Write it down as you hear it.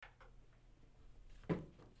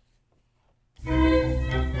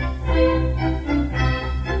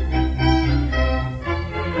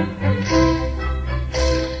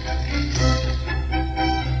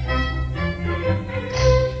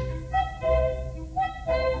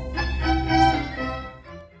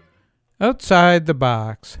outside the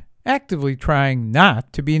box, actively trying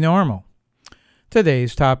not to be normal.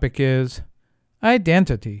 Today's topic is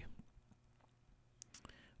identity.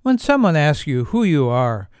 When someone asks you who you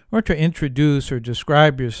are or to introduce or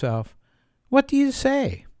describe yourself, what do you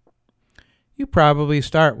say? You probably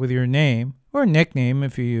start with your name or nickname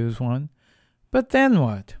if you use one, but then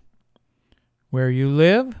what? Where you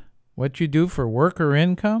live, what you do for work or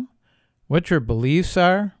income, what your beliefs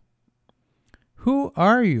are. Who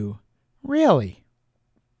are you, really?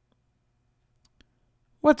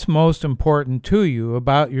 What's most important to you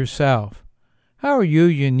about yourself? How are you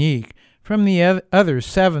unique from the other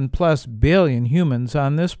 7+ billion humans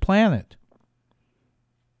on this planet?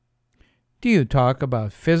 Do you talk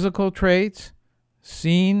about physical traits,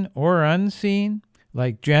 seen or unseen,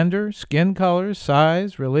 like gender, skin color,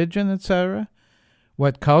 size, religion, etc.?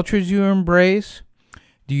 What cultures you embrace?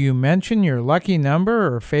 Do you mention your lucky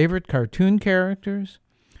number or favorite cartoon characters?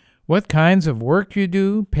 What kinds of work you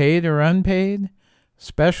do, paid or unpaid?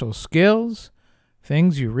 Special skills?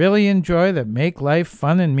 Things you really enjoy that make life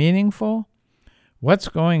fun and meaningful? What's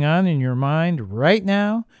going on in your mind right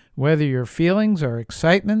now, whether your feelings are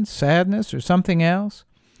excitement, sadness, or something else?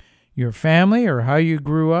 Your family or how you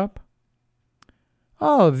grew up?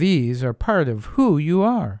 All of these are part of who you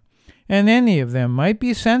are, and any of them might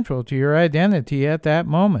be central to your identity at that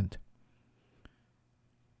moment.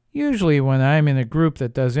 Usually when I'm in a group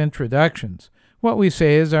that does introductions, what we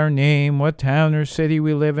say is our name, what town or city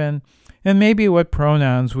we live in, and maybe what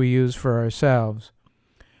pronouns we use for ourselves.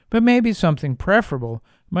 But maybe something preferable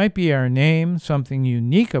might be our name, something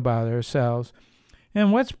unique about ourselves,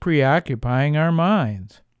 and what's preoccupying our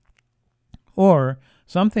minds. Or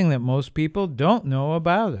something that most people don't know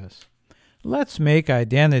about us. Let's make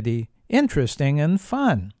identity interesting and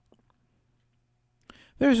fun.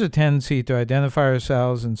 There's a tendency to identify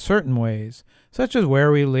ourselves in certain ways, such as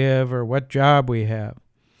where we live or what job we have.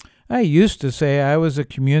 I used to say I was a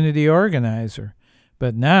community organizer,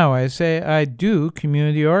 but now I say I do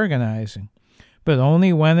community organizing, but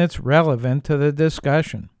only when it's relevant to the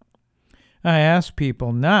discussion. I ask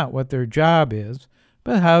people not what their job is,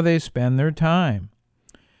 but how they spend their time.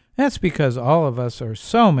 That's because all of us are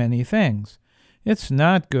so many things. It's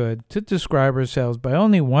not good to describe ourselves by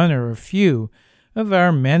only one or a few of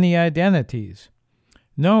our many identities.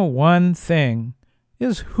 No one thing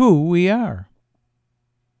is who we are.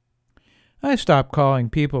 I stopped calling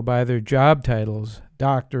people by their job titles,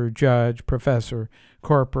 doctor, judge, professor,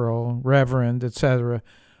 corporal, reverend, etc.,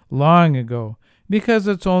 long ago, because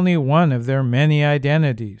it's only one of their many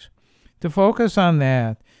identities. To focus on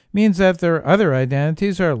that means that their other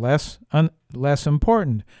identities are less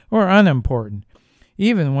important or unimportant,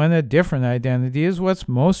 even when a different identity is what's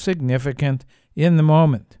most significant in the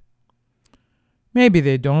moment. Maybe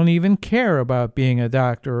they don't even care about being a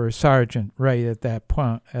doctor or sergeant right at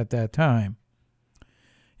that time.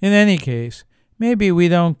 In any case, maybe we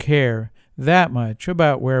don't care that much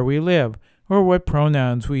about where we live or what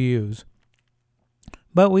pronouns we use.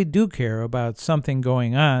 But we do care about something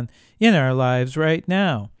going on in our lives right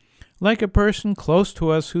now, like a person close to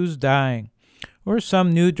us who's dying, or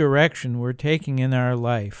some new direction we're taking in our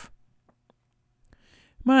life.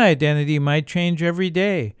 My identity might change every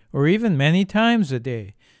day, or even many times a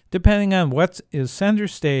day, depending on what is center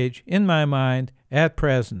stage in my mind at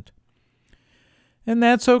present. And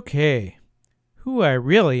that's okay. Who I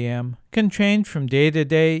really am can change from day to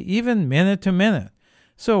day, even minute to minute,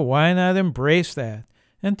 so why not embrace that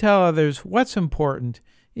and tell others what's important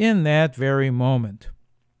in that very moment?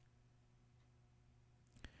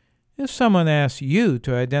 If someone asks you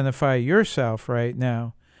to identify yourself right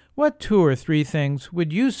now, what 2 or 3 things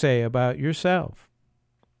would you say about yourself?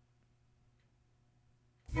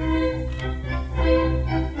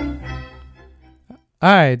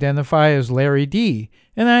 I identify as Larry D.,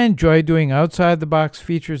 and I enjoy doing outside-the-box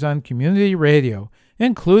features on community radio,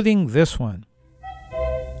 including this one.